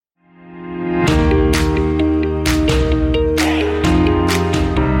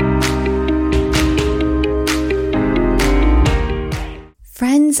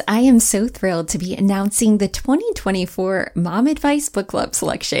I am so thrilled to be announcing the 2024 MomAdvice Book Club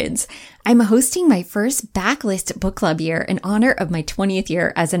selections. I'm hosting my first backlist book club year in honor of my 20th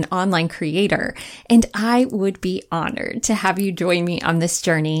year as an online creator, and I would be honored to have you join me on this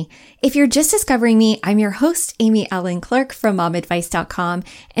journey. If you're just discovering me, I'm your host, Amy Ellen Clark from MomAdvice.com,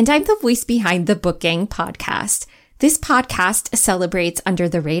 and I'm the voice behind the Book Gang podcast. This podcast celebrates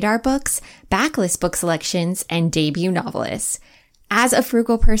under-the-radar books, backlist book selections, and debut novelists. As a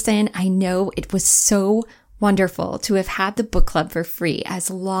frugal person, I know it was so wonderful to have had the book club for free as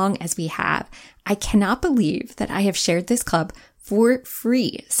long as we have. I cannot believe that I have shared this club for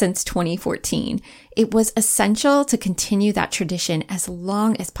free since 2014. It was essential to continue that tradition as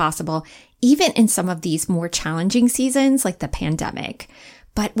long as possible, even in some of these more challenging seasons like the pandemic.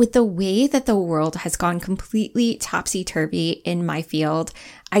 But with the way that the world has gone completely topsy-turvy in my field,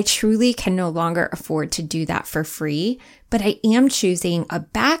 I truly can no longer afford to do that for free. But I am choosing a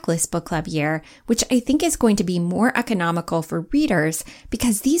backlist book club year, which I think is going to be more economical for readers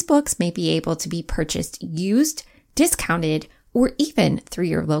because these books may be able to be purchased used, discounted, or even through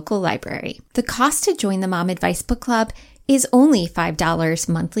your local library. The cost to join the MomAdvice Book Club is only $5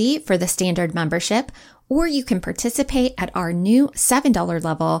 monthly for the standard membership, or you can participate at our new $7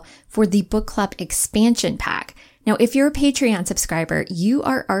 level for the book club expansion pack. Now, if you're a Patreon subscriber, you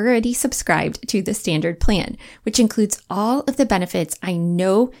are already subscribed to the standard plan, which includes all of the benefits I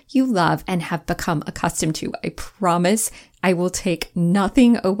know you love and have become accustomed to. I promise I will take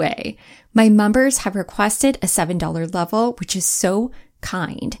nothing away. My members have requested a $7 level, which is so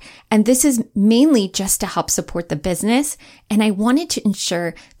kind. And this is mainly just to help support the business. And I wanted to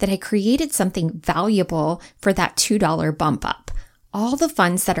ensure that I created something valuable for that $2 bump up. All the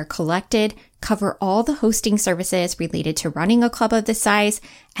funds that are collected cover all the hosting services related to running a club of this size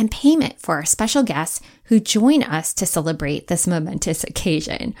and payment for our special guests who join us to celebrate this momentous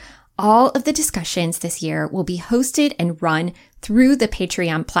occasion. All of the discussions this year will be hosted and run through the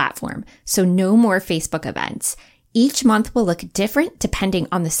Patreon platform, so no more Facebook events. Each month will look different depending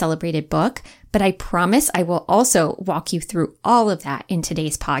on the celebrated book, but I promise I will also walk you through all of that in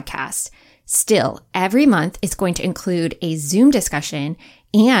today's podcast. Still, every month is going to include a Zoom discussion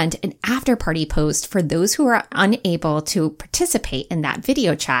and an after-party post for those who are unable to participate in that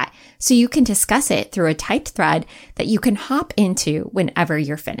video chat, so you can discuss it through a typed thread that you can hop into whenever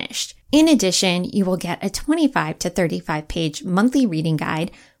you're finished. In addition, you will get a 25 to 35 page monthly reading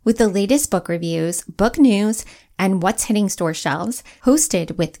guide with the latest book reviews, book news, and what's hitting store shelves,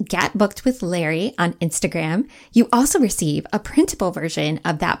 hosted with Get Booked with Larry on Instagram. You also receive a printable version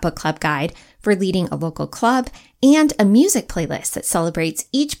of that book club guide for leading a local club and a music playlist that celebrates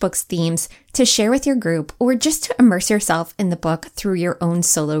each book's themes to share with your group or just to immerse yourself in the book through your own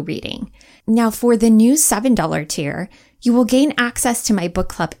solo reading. Now, for the new $7 tier, you will gain access to my book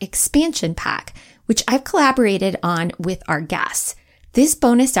club expansion pack, which I've collaborated on with our guests. This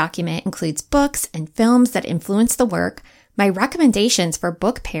bonus document includes books and films that influence the work, my recommendations for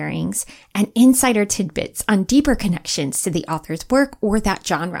book pairings, and insider tidbits on deeper connections to the author's work or that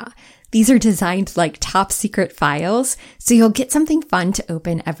genre. These are designed like top secret files, so you'll get something fun to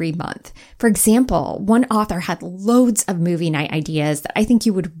open every month. For example, one author had loads of movie night ideas that I think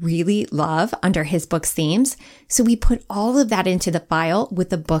you would really love under his book's themes, so we put all of that into the file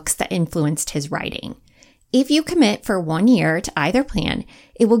with the books that influenced his writing. If you commit for 1 year to either plan,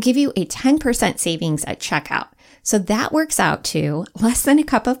 it will give you a 10% savings at checkout. So that works out to less than a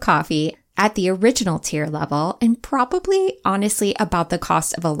cup of coffee at the original tier level and probably, honestly, about the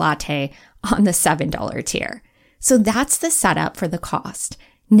cost of a latte on the $7 tier. So that's the setup for the cost.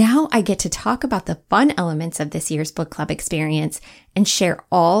 Now I get to talk about the fun elements of this year's book club experience and share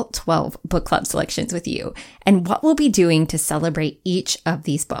all 12 book club selections with you and what we'll be doing to celebrate each of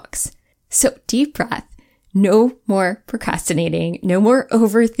these books. So deep breath. No more procrastinating, no more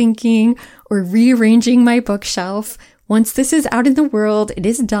overthinking or rearranging my bookshelf. Once this is out in the world, it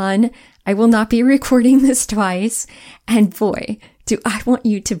is done. I will not be recording this twice. And boy, do I want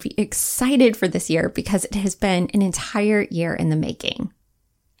you to be excited for this year because it has been an entire year in the making.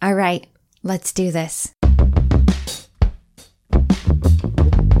 All right, let's do this.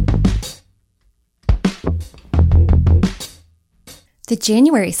 The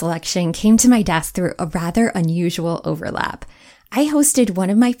January selection came to my desk through a rather unusual overlap. I hosted one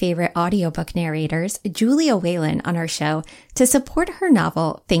of my favorite audiobook narrators, Julia Whalen, on our show to support her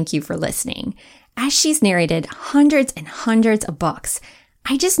novel, Thank You for Listening. As she's narrated hundreds and hundreds of books,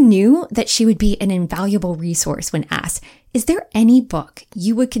 I just knew that she would be an invaluable resource when asked, is there any book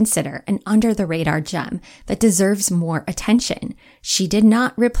you would consider an under-the-radar gem that deserves more attention? She did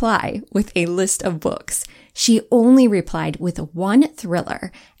not reply with a list of books. She only replied with one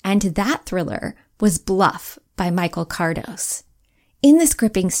thriller, and that thriller was Bluff by Michael Cardos. In this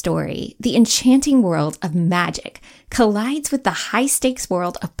gripping story, the enchanting world of magic collides with the high-stakes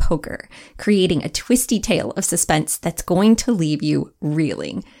world of poker, creating a twisty tale of suspense that's going to leave you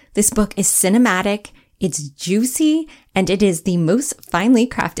reeling. This book is cinematic, it's juicy, and it is the most finely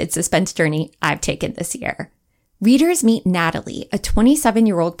crafted suspense journey I've taken this year. Readers meet Natalie, a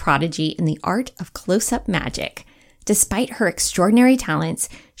 27-year-old prodigy in the art of close-up magic. Despite her extraordinary talents,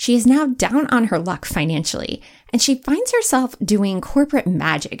 she is now down on her luck financially, and she finds herself doing corporate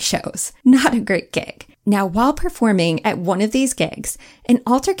magic shows. Not a great gig. Now, while performing at one of these gigs, an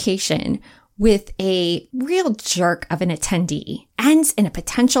altercation with a real jerk of an attendee ends in a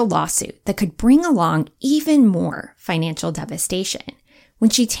potential lawsuit that could bring along even more financial devastation.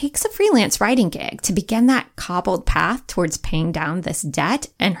 When she takes a freelance writing gig to begin that cobbled path towards paying down this debt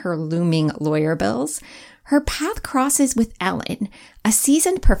and her looming lawyer bills, her path crosses with Ellen, a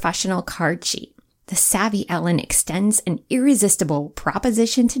seasoned professional card cheat. The savvy Ellen extends an irresistible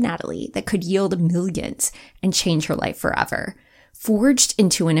proposition to Natalie that could yield millions and change her life forever. Forged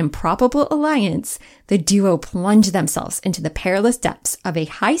into an improbable alliance, the duo plunge themselves into the perilous depths of a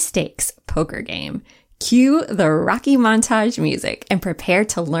high-stakes poker game. Cue the Rocky montage music and prepare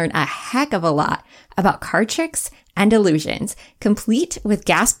to learn a heck of a lot about card tricks and illusions, complete with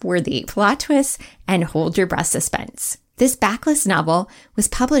gasp-worthy plot twists and hold-your-breath suspense. This backlist novel was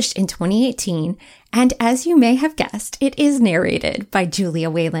published in 2018, and as you may have guessed, it is narrated by Julia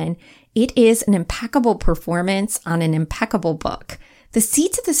Whelan. It is an impeccable performance on an impeccable book. The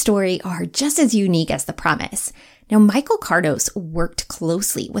seeds of the story are just as unique as the premise. Now, Michael Cardos worked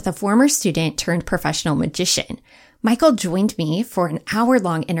closely with a former student turned professional magician. Michael joined me for an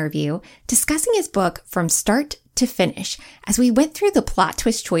hour-long interview discussing his book from start to finish as we went through the plot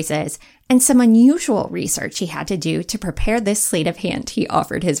twist choices and some unusual research he had to do to prepare this sleight of hand he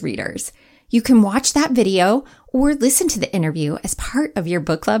offered his readers. You can watch that video or listen to the interview as part of your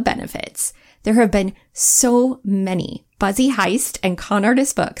book club benefits. There have been so many buzzy heist and con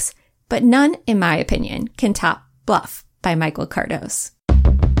artist books, but none, in my opinion, can top Bluff by Michael Cardos.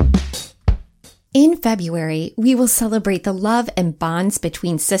 In February, we will celebrate the love and bonds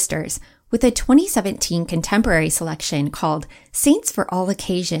between sisters with a 2017 contemporary selection called Saints for All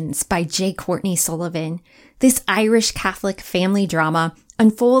Occasions by J. Courtney Sullivan. This Irish Catholic family drama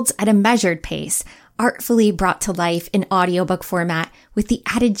unfolds at a measured pace, artfully brought to life in audiobook format with the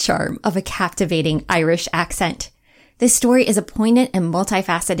added charm of a captivating Irish accent. This story is a poignant and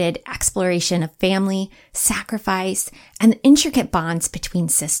multifaceted exploration of family, sacrifice, and the intricate bonds between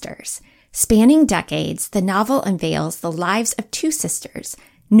sisters. Spanning decades, the novel unveils the lives of two sisters,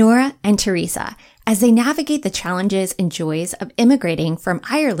 Nora and Teresa, as they navigate the challenges and joys of immigrating from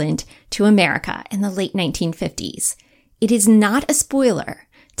Ireland to America in the late 1950s. It is not a spoiler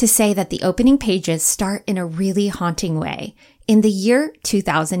to say that the opening pages start in a really haunting way. In the year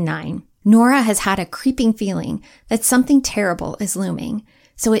 2009, Nora has had a creeping feeling that something terrible is looming.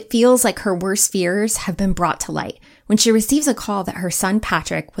 So it feels like her worst fears have been brought to light when she receives a call that her son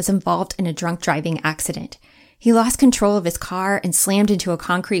Patrick was involved in a drunk driving accident. He lost control of his car and slammed into a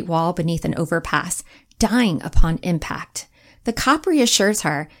concrete wall beneath an overpass, dying upon impact. The cop reassures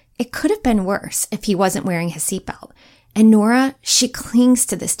her it could have been worse if he wasn't wearing his seatbelt. And Nora, she clings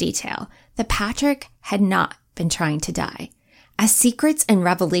to this detail that Patrick had not been trying to die. As secrets and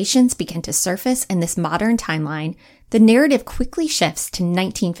revelations begin to surface in this modern timeline, the narrative quickly shifts to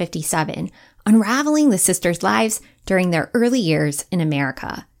 1957, unraveling the sisters' lives during their early years in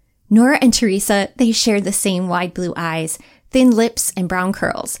America. Nora and Teresa, they shared the same wide blue eyes, thin lips, and brown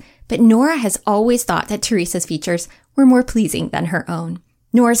curls, but Nora has always thought that Teresa's features were more pleasing than her own.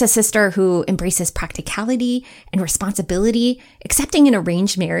 Nora's a sister who embraces practicality and responsibility, accepting an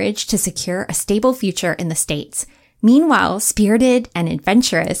arranged marriage to secure a stable future in the States. Meanwhile, spirited and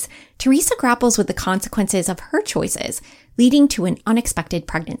adventurous, Teresa grapples with the consequences of her choices, leading to an unexpected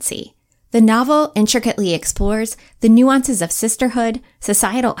pregnancy. The novel intricately explores the nuances of sisterhood,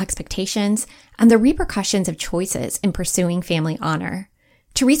 societal expectations, and the repercussions of choices in pursuing family honor.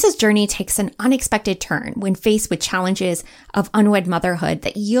 Teresa's journey takes an unexpected turn when faced with challenges of unwed motherhood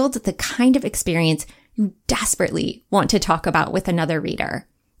that yield the kind of experience you desperately want to talk about with another reader.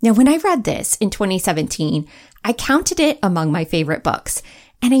 Now, when I read this in 2017, I counted it among my favorite books,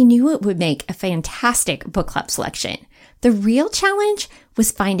 and I knew it would make a fantastic book club selection. The real challenge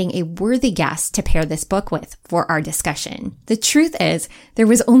was finding a worthy guest to pair this book with for our discussion. The truth is, there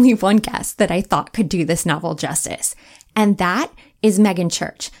was only one guest that I thought could do this novel justice, and that is Megan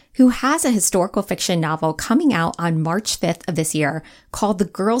Church, who has a historical fiction novel coming out on March 5th of this year called The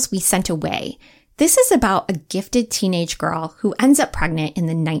Girls We Sent Away. This is about a gifted teenage girl who ends up pregnant in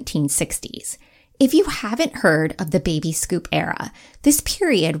the 1960s. If you haven't heard of the baby scoop era, this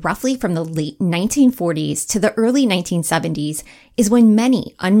period roughly from the late 1940s to the early 1970s is when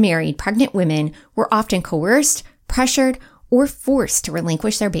many unmarried pregnant women were often coerced, pressured, or forced to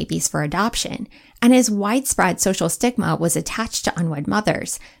relinquish their babies for adoption. And as widespread social stigma was attached to unwed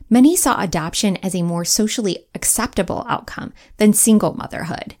mothers, many saw adoption as a more socially acceptable outcome than single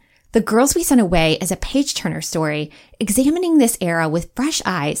motherhood. The Girls We Sent Away is a page-turner story examining this era with fresh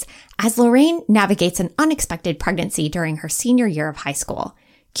eyes as Lorraine navigates an unexpected pregnancy during her senior year of high school.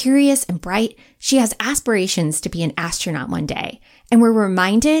 Curious and bright, she has aspirations to be an astronaut one day, and we're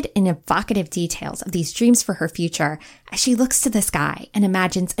reminded in evocative details of these dreams for her future as she looks to the sky and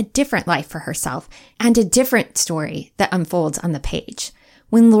imagines a different life for herself and a different story that unfolds on the page.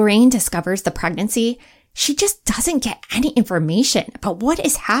 When Lorraine discovers the pregnancy, she just doesn't get any information about what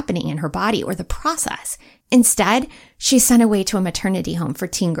is happening in her body or the process. Instead, she's sent away to a maternity home for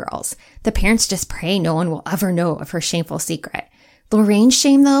teen girls. The parents just pray no one will ever know of her shameful secret. Lorraine's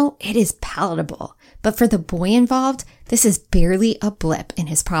shame, though, it is palatable. But for the boy involved, this is barely a blip in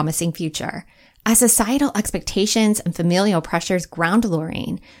his promising future. As societal expectations and familial pressures ground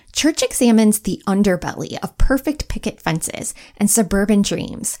Lorraine, Church examines the underbelly of perfect picket fences and suburban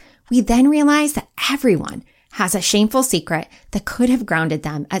dreams. We then realize that everyone has a shameful secret that could have grounded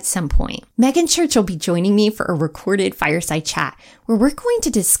them at some point. Megan Church will be joining me for a recorded fireside chat where we're going to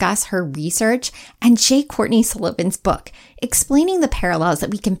discuss her research and J. Courtney Sullivan's book, explaining the parallels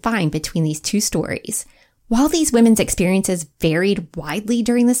that we can find between these two stories. While these women's experiences varied widely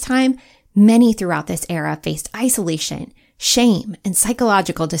during this time, many throughout this era faced isolation, shame, and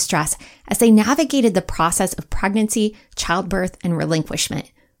psychological distress as they navigated the process of pregnancy, childbirth, and relinquishment.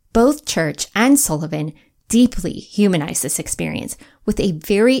 Both Church and Sullivan deeply humanize this experience with a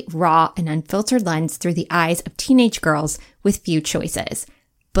very raw and unfiltered lens through the eyes of teenage girls with few choices.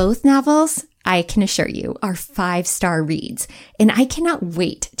 Both novels, I can assure you, are 5-star reads, and I cannot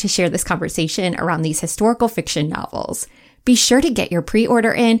wait to share this conversation around these historical fiction novels. Be sure to get your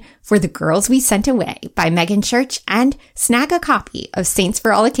pre-order in for The Girls We Sent Away by Megan Church and snag a copy of Saints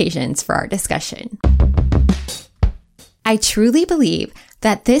for All Occasions for our discussion. I truly believe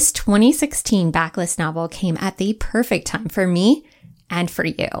that this 2016 backlist novel came at the perfect time for me and for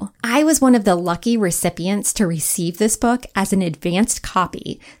you. I was one of the lucky recipients to receive this book as an advanced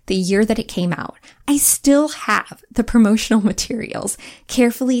copy the year that it came out. I still have the promotional materials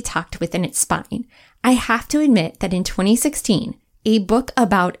carefully tucked within its spine. I have to admit that in 2016, a book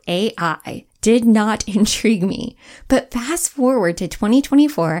about AI did not intrigue me. But fast forward to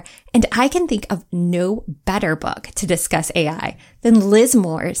 2024, and I can think of no better book to discuss AI than Liz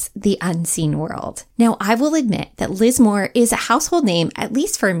Moore's The Unseen World. Now, I will admit that Liz Moore is a household name, at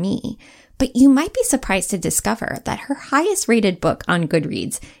least for me, but you might be surprised to discover that her highest rated book on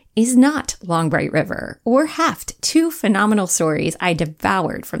Goodreads is not Long Bright River or Heft, two phenomenal stories I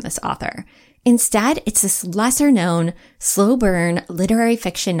devoured from this author. Instead, it's this lesser-known, slow-burn literary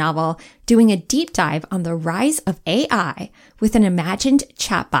fiction novel doing a deep dive on the rise of AI with an imagined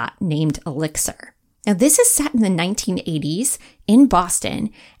chatbot named Elixir. Now, this is set in the 1980s in Boston,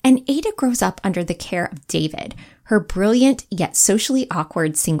 and Ada grows up under the care of David, her brilliant yet socially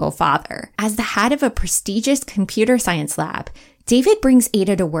awkward single father. As the head of a prestigious computer science lab, David brings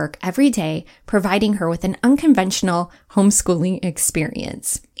Ada to work every day, providing her with an unconventional homeschooling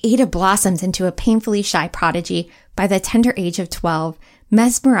experience. Ada blossoms into a painfully shy prodigy by the tender age of 12,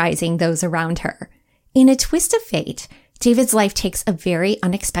 mesmerizing those around her. In a twist of fate, David's life takes a very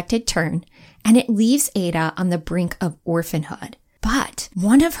unexpected turn, and it leaves Ada on the brink of orphanhood. But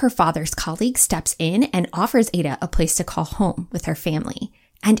one of her father's colleagues steps in and offers Ada a place to call home with her family.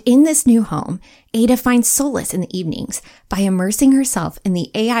 And in this new home, Ada finds solace in the evenings by immersing herself in the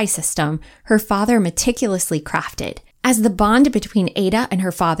AI system her father meticulously crafted. As the bond between Ada and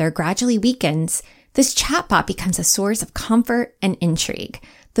her father gradually weakens, this chatbot becomes a source of comfort and intrigue.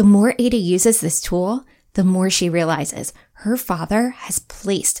 The more Ada uses this tool, the more she realizes her father has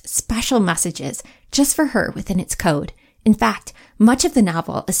placed special messages just for her within its code. In fact, much of the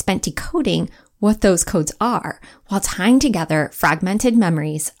novel is spent decoding what those codes are while tying together fragmented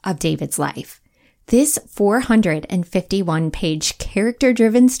memories of David's life. This 451-page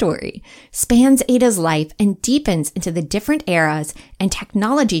character-driven story spans Ada's life and deepens into the different eras and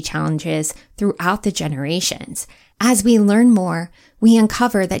technology challenges throughout the generations. As we learn more, we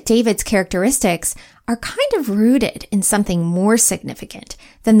uncover that David's characteristics are kind of rooted in something more significant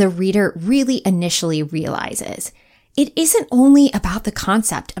than the reader really initially realizes. It isn't only about the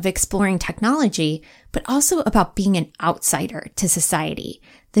concept of exploring technology, but also about being an outsider to society,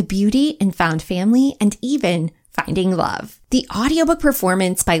 the beauty in found family, and even finding love. The audiobook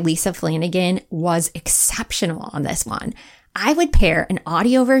performance by Lisa Flanagan was exceptional on this one. I would pair an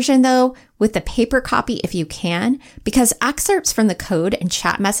audio version, though, with the paper copy if you can, because excerpts from the code and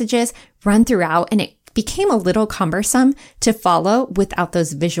chat messages run throughout, and it became a little cumbersome to follow without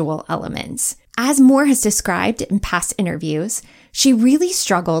those visual elements. As Moore has described in past interviews, she really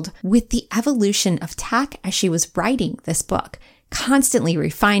struggled with the evolution of tech as she was writing this book, constantly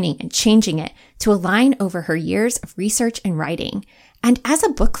refining and changing it to align over her years of research and writing. And as a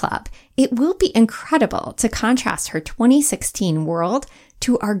book club, it will be incredible to contrast her 2016 world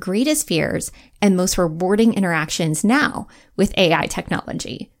to our greatest fears and most rewarding interactions now with AI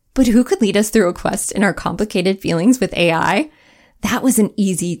technology. But who could lead us through a quest in our complicated feelings with AI? That was an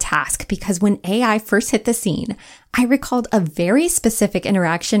easy task because when AI first hit the scene, I recalled a very specific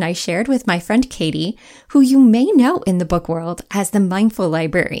interaction I shared with my friend Katie, who you may know in the book world as the mindful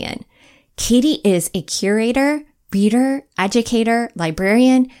librarian. Katie is a curator, reader, educator,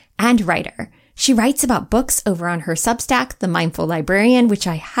 librarian, and writer. She writes about books over on her Substack, The Mindful Librarian, which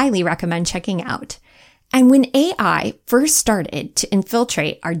I highly recommend checking out. And when AI first started to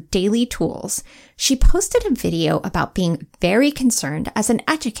infiltrate our daily tools, she posted a video about being very concerned as an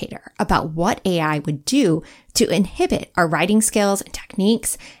educator about what AI would do to inhibit our writing skills and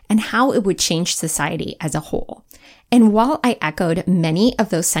techniques and how it would change society as a whole. And while I echoed many of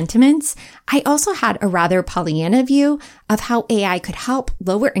those sentiments, I also had a rather Pollyanna view of how AI could help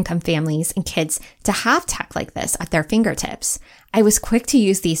lower income families and kids to have tech like this at their fingertips. I was quick to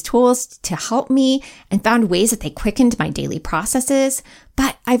use these tools to help me and found ways that they quickened my daily processes,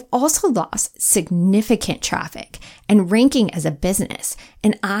 but I've also lost significant traffic and ranking as a business,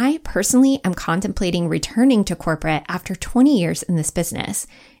 and I personally am contemplating returning to corporate after 20 years in this business.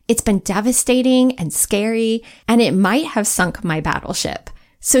 It's been devastating and scary, and it might have sunk my battleship.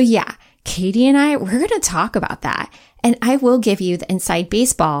 So yeah, Katie and we're going to talk about that, and I will give you the inside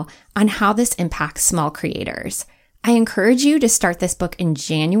baseball on how this impacts small creators. I encourage you to start this book in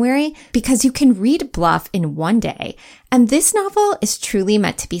January because you can read Bluff in one day, and this novel is truly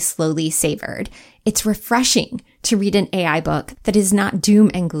meant to be slowly savored. It's refreshing to read an AI book that is not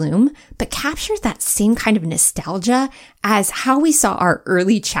doom and gloom, but captures that same kind of nostalgia as how we saw our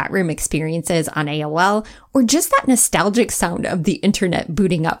early chat room experiences on AOL, or just that nostalgic sound of the internet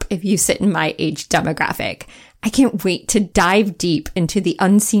booting up if you sit in my age demographic. I can't wait to dive deep into the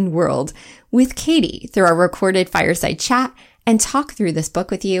unseen world with Katie through our recorded fireside chat and talk through this book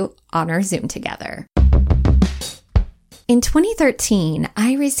with you on our Zoom together. In 2013,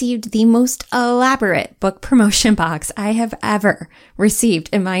 I received the most elaborate book promotion box I have ever received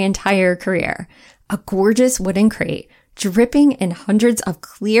in my entire career. A gorgeous wooden crate dripping in hundreds of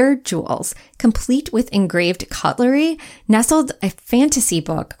clear jewels, complete with engraved cutlery, nestled a fantasy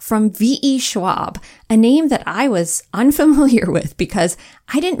book from V.E. Schwab, a name that I was unfamiliar with because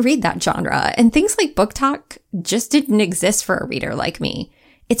I didn't read that genre, and things like Book Talk just didn't exist for a reader like me.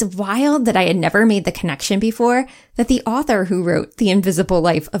 It's wild that I had never made the connection before that the author who wrote The Invisible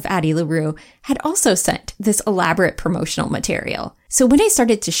Life of Addie LaRue had also sent this elaborate promotional material. So when I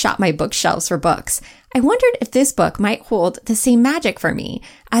started to shop my bookshelves for books, I wondered if this book might hold the same magic for me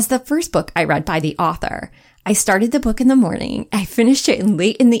as the first book I read by the author. I started the book in the morning. I finished it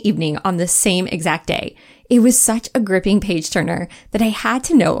late in the evening on the same exact day. It was such a gripping page turner that I had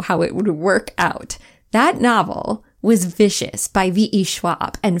to know how it would work out. That novel was Vicious by V.E.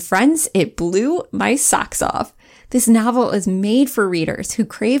 Schwab, and friends, it blew my socks off. This novel is made for readers who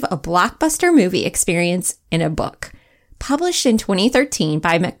crave a blockbuster movie experience in a book. Published in 2013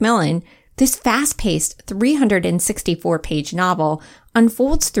 by Macmillan, this fast-paced 364-page novel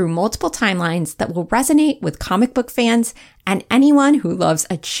unfolds through multiple timelines that will resonate with comic book fans and anyone who loves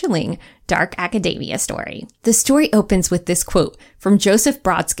a chilling dark academia story. The story opens with this quote from Joseph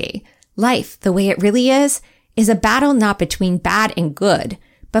Brodsky: "Life, the way it really is a battle not between bad and good,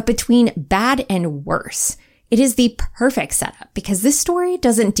 but between bad and worse." It is the perfect setup because this story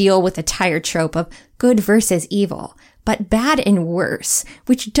doesn't deal with the tired trope of good versus evil, but bad and worse,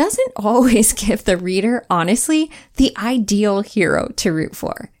 which doesn't always give the reader, honestly, the ideal hero to root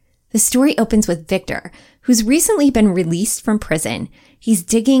for. The story opens with Victor, who's recently been released from prison. He's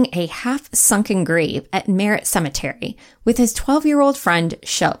digging a half-sunken grave at Merritt Cemetery with his 12-year-old friend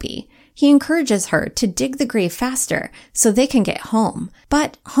Shelby. He encourages her to dig the grave faster so they can get home.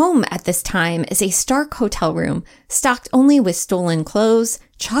 But home at this time is a stark hotel room stocked only with stolen clothes,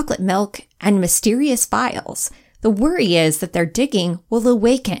 chocolate milk, and mysterious files. The worry is that their digging will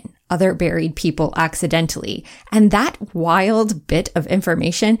awaken other buried people accidentally, and that wild bit of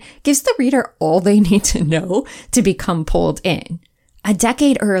information gives the reader all they need to know to become pulled in. A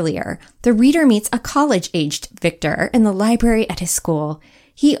decade earlier, the reader meets a college-aged Victor in the library at his school.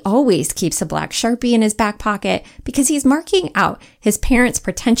 He always keeps a black Sharpie in his back pocket because he's marking out his parents'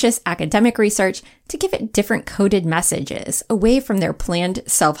 pretentious academic research to give it different coded messages away from their planned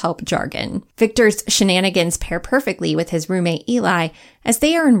self-help jargon. Victor's shenanigans pair perfectly with his roommate Eli as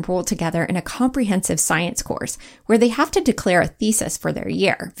they are enrolled together in a comprehensive science course where they have to declare a thesis for their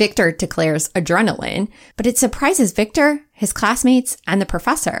year. Victor declares adrenaline, but it surprises Victor, his classmates, and the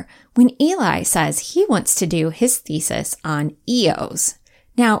professor when Eli says he wants to do his thesis on EOs.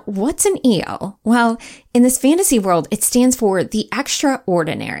 Now, what's an EO? Well, in this fantasy world, it stands for the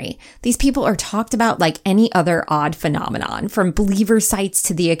extraordinary. These people are talked about like any other odd phenomenon, from believer sites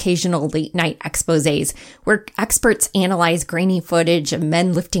to the occasional late-night exposés, where experts analyze grainy footage of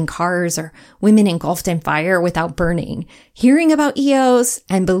men lifting cars or women engulfed in fire without burning. Hearing about EOs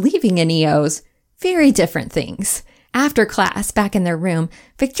and believing in EOs, very different things. After class, back in their room,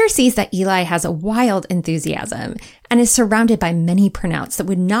 Victor sees that Eli has a wild enthusiasm and is surrounded by many printouts that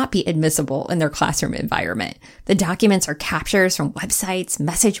would not be admissible in their classroom environment. The documents are captures from websites,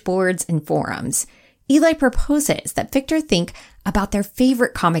 message boards, and forums. Eli proposes that Victor think about their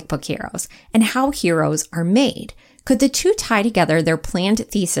favorite comic book heroes and how heroes are made. Could the two tie together their planned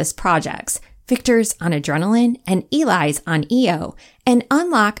thesis projects, Victor's on adrenaline and Eli's on EO, and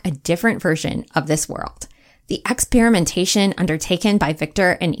unlock a different version of this world? The experimentation undertaken by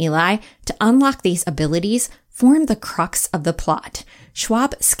Victor and Eli to unlock these abilities form the crux of the plot.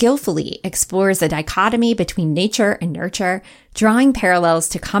 Schwab skillfully explores the dichotomy between nature and nurture, drawing parallels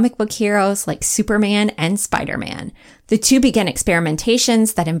to comic book heroes like Superman and Spider-Man. The two begin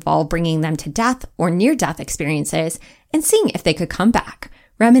experimentations that involve bringing them to death or near-death experiences and seeing if they could come back.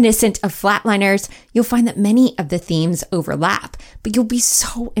 Reminiscent of Flatliners, you'll find that many of the themes overlap, but you'll be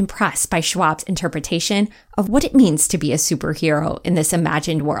so impressed by Schwab's interpretation of what it means to be a superhero in this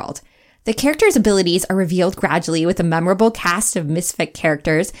imagined world. The characters' abilities are revealed gradually with a memorable cast of misfit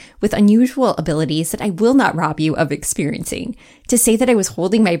characters with unusual abilities that I will not rob you of experiencing. To say that I was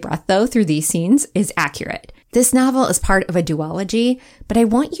holding my breath, though, through these scenes is accurate. This novel is part of a duology, but I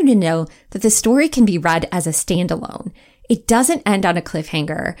want you to know that the story can be read as a standalone. It doesn't end on a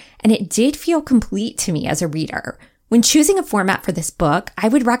cliffhanger, and it did feel complete to me as a reader. When choosing a format for this book, I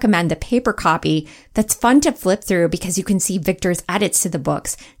would recommend the paper copy that's fun to flip through because you can see Victor's edits to the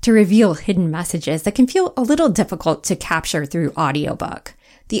books to reveal hidden messages that can feel a little difficult to capture through audiobook.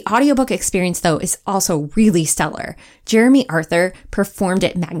 The audiobook experience, though, is also really stellar. Jeremy Arthur performed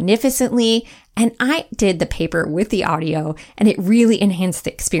it magnificently, and I did the paper with the audio, and it really enhanced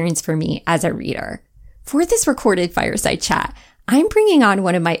the experience for me as a reader. For this recorded fireside chat, I'm bringing on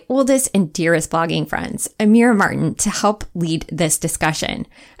one of my oldest and dearest blogging friends, Amira Martin, to help lead this discussion.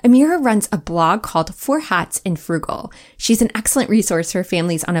 Amira runs a blog called Four Hats and Frugal. She's an excellent resource for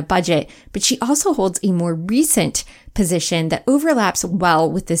families on a budget, but she also holds a more recent position that overlaps well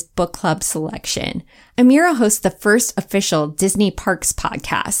with this book club selection. Amira hosts the first official Disney Parks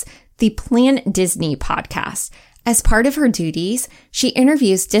podcast, the Plan Disney podcast. As part of her duties, she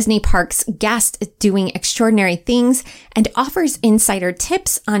interviews Disney Parks guests doing extraordinary things and offers insider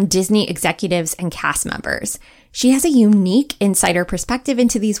tips on Disney executives and cast members. She has a unique insider perspective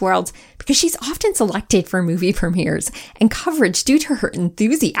into these worlds because she's often selected for movie premieres and coverage due to her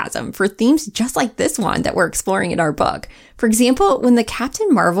enthusiasm for themes just like this one that we're exploring in our book. For example, when the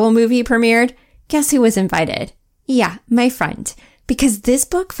Captain Marvel movie premiered, guess who was invited? Yeah, my friend. Because this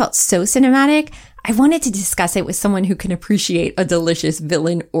book felt so cinematic, I wanted to discuss it with someone who can appreciate a delicious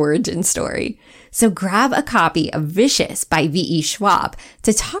villain origin story. So grab a copy of Vicious by V.E. Schwab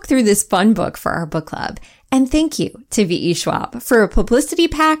to talk through this fun book for our book club. And thank you to V.E. Schwab for a publicity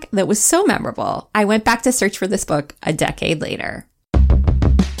pack that was so memorable. I went back to search for this book a decade later.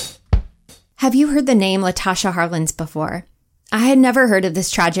 Have you heard the name Latasha Harlins before? I had never heard of this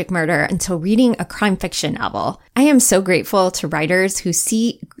tragic murder until reading a crime fiction novel. I am so grateful to writers who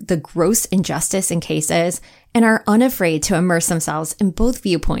see the gross injustice in cases and are unafraid to immerse themselves in both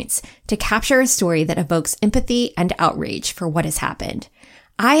viewpoints to capture a story that evokes empathy and outrage for what has happened.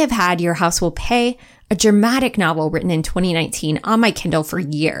 I have had Your House Will Pay, a dramatic novel written in 2019, on my Kindle for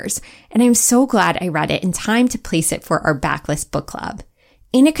years, and I'm so glad I read it in time to place it for our backlist book club.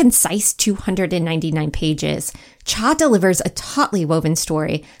 In a concise 299 pages, Cha delivers a tautly woven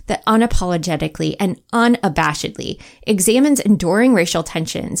story that unapologetically and unabashedly examines enduring racial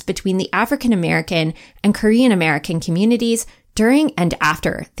tensions between the African American and Korean American communities during and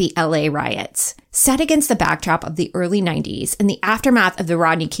after the LA riots. Set against the backdrop of the early 90s and the aftermath of the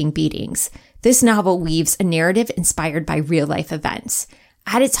Rodney King beatings, this novel weaves a narrative inspired by real-life events.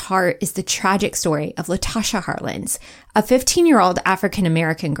 At its heart is the tragic story of Latasha Harlins, a 15-year-old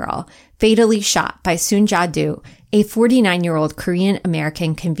African-American girl fatally shot by Soon Ja-do, a 49-year-old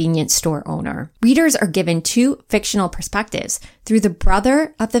Korean-American convenience store owner. Readers are given two fictional perspectives through the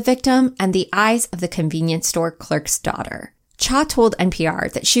brother of the victim and the eyes of the convenience store clerk's daughter. Cha told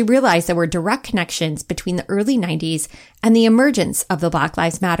NPR that she realized there were direct connections between the early 90s and the emergence of the Black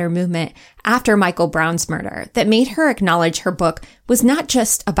Lives Matter movement after Michael Brown's murder that made her acknowledge her book was not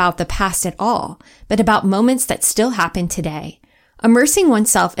just about the past at all, but about moments that still happen today. Immersing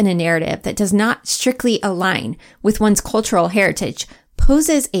oneself in a narrative that does not strictly align with one's cultural heritage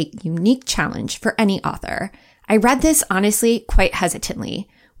poses a unique challenge for any author. I read this honestly quite hesitantly.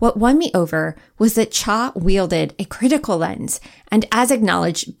 What won me over was that Cha wielded a critical lens, and as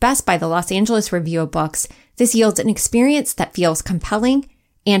acknowledged best by the Los Angeles Review of Books, this yields an experience that feels compelling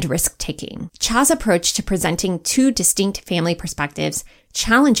and risk-taking. Cha's approach to presenting two distinct family perspectives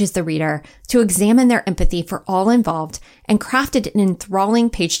challenges the reader to examine their empathy for all involved and crafted an enthralling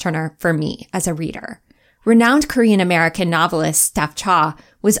page-turner for me as a reader. Renowned Korean-American novelist Steph Cha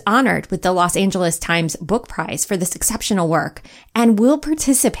was honored with the Los Angeles Times Book Prize for this exceptional work and will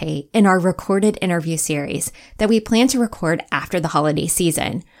participate in our recorded interview series that we plan to record after the holiday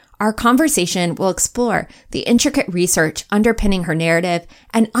season. Our conversation will explore the intricate research underpinning her narrative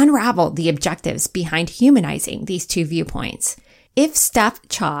and unravel the objectives behind humanizing these two viewpoints. If Steph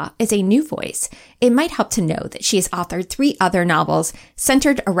Cha is a new voice, it might help to know that she has authored 3 other novels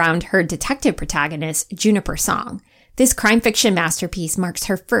centered around her detective protagonist, Juniper Song. This crime fiction masterpiece marks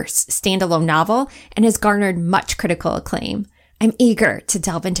her first standalone novel and has garnered much critical acclaim. I'm eager to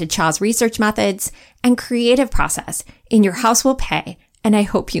delve into Cha's research methods and creative process in Your House Will Pay, and I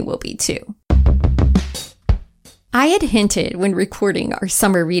hope you will be too. I had hinted when recording our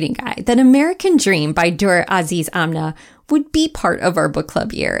summer reading guide that American Dream by Dur Aziz Amna would be part of our book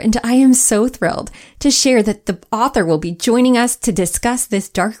club year, and I am so thrilled to share that the author will be joining us to discuss this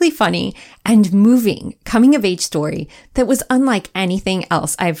darkly funny and moving coming-of-age story that was unlike anything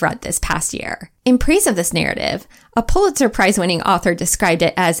else I've read this past year. In praise of this narrative, a Pulitzer Prize-winning author described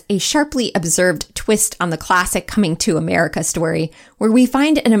it as a sharply observed twist on the classic Coming to America story, where we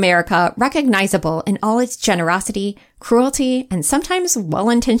find an America recognizable in all its generosity, cruelty, and sometimes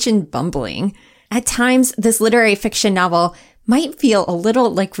well-intentioned bumbling. At times, this literary fiction novel might feel a little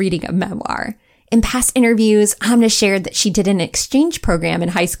like reading a memoir. In past interviews, Amna shared that she did an exchange program in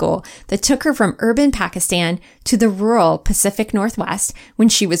high school that took her from urban Pakistan to the rural Pacific Northwest when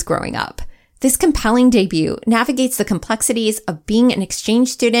she was growing up. This compelling debut navigates the complexities of being an exchange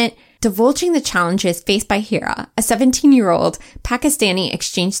student, divulging the challenges faced by Hira, a 17-year-old Pakistani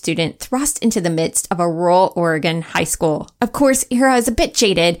exchange student thrust into the midst of a rural Oregon high school. Of course, Hira is a bit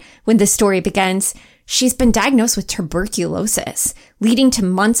jaded when the story begins. She's been diagnosed with tuberculosis, leading to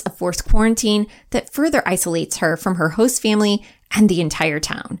months of forced quarantine that further isolates her from her host family and the entire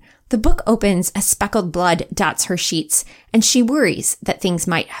town. The book opens as speckled blood dots her sheets, and she worries that things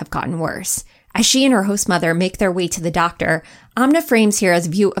might have gotten worse. As she and her host mother make their way to the doctor, Amna frames Hira's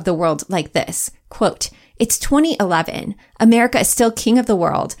view of the world like this, quote, "It's 2011. America is still king of the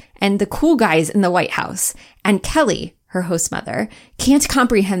world and the cool guys in the White House. And Kelly, her host mother, can't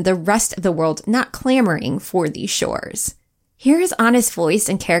comprehend the rest of the world not clamoring for these shores." Hira's honest voice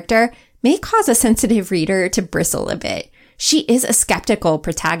and character may cause a sensitive reader to bristle a bit. She is a skeptical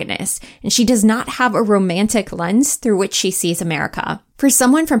protagonist, and she does not have a romantic lens through which she sees America. For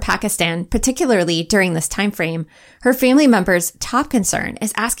someone from Pakistan, particularly during this time frame, her family members' top concern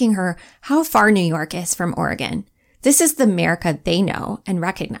is asking her how far New York is from Oregon. This is the America they know and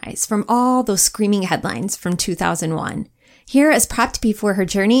recognize from all those screaming headlines from 2001. Hira is prepped before her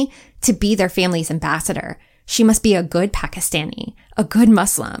journey to be their family's ambassador. She must be a good Pakistani, a good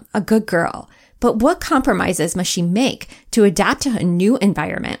Muslim, a good girl. But what compromises must she make to adapt to a new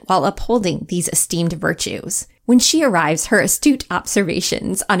environment while upholding these esteemed virtues? When she arrives, her astute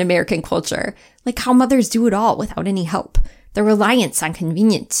observations on American culture, like how mothers do it all without any help, the reliance on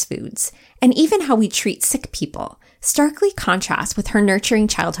convenience foods, and even how we treat sick people, starkly contrast with her nurturing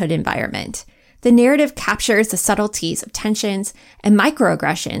childhood environment. The narrative captures the subtleties of tensions and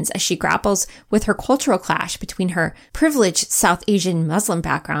microaggressions as she grapples with her cultural clash between her privileged South Asian Muslim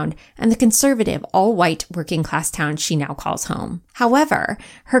background and the conservative, all-white working-class town she now calls home. However,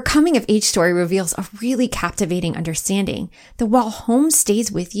 her coming-of-age story reveals a really captivating understanding that while home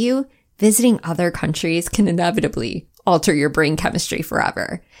stays with you, visiting other countries can inevitably alter your brain chemistry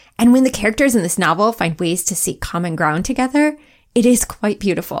forever. And when the characters in this novel find ways to seek common ground together, it is quite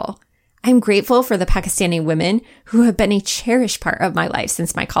beautiful. I'm grateful for the Pakistani women who have been a cherished part of my life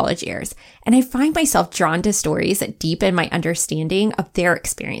since my college years, and I find myself drawn to stories that deepen my understanding of their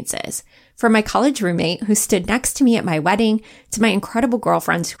experiences. From my college roommate who stood next to me at my wedding to my incredible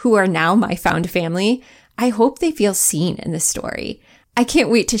girlfriends who are now my found family, I hope they feel seen in this story. I can't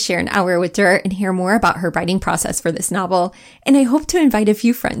wait to share an hour with her and hear more about her writing process for this novel, and I hope to invite a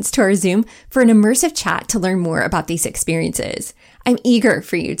few friends to our Zoom for an immersive chat to learn more about these experiences. I'm eager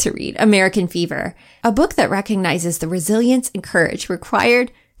for you to read American Fever, a book that recognizes the resilience and courage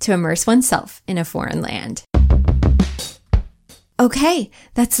required to immerse oneself in a foreign land. Okay,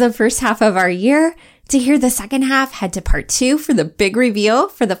 that's the first half of our year. To hear the second half, head to part 2 for the big reveal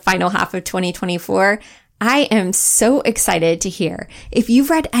for the final half of 2024. I am so excited to hear if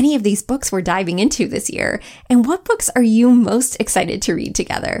you've read any of these books we're diving into this year, and what books are you most excited to read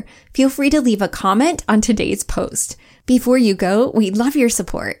together? Feel free to leave a comment on today's post. Before you go, we'd love your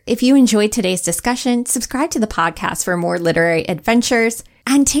support. If you enjoyed today's discussion, subscribe to the podcast for more literary adventures,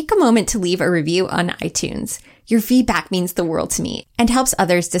 and take a moment to leave a review on iTunes. Your feedback means the world to me and helps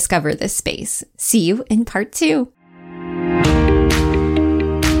others discover this space. See you in part 2.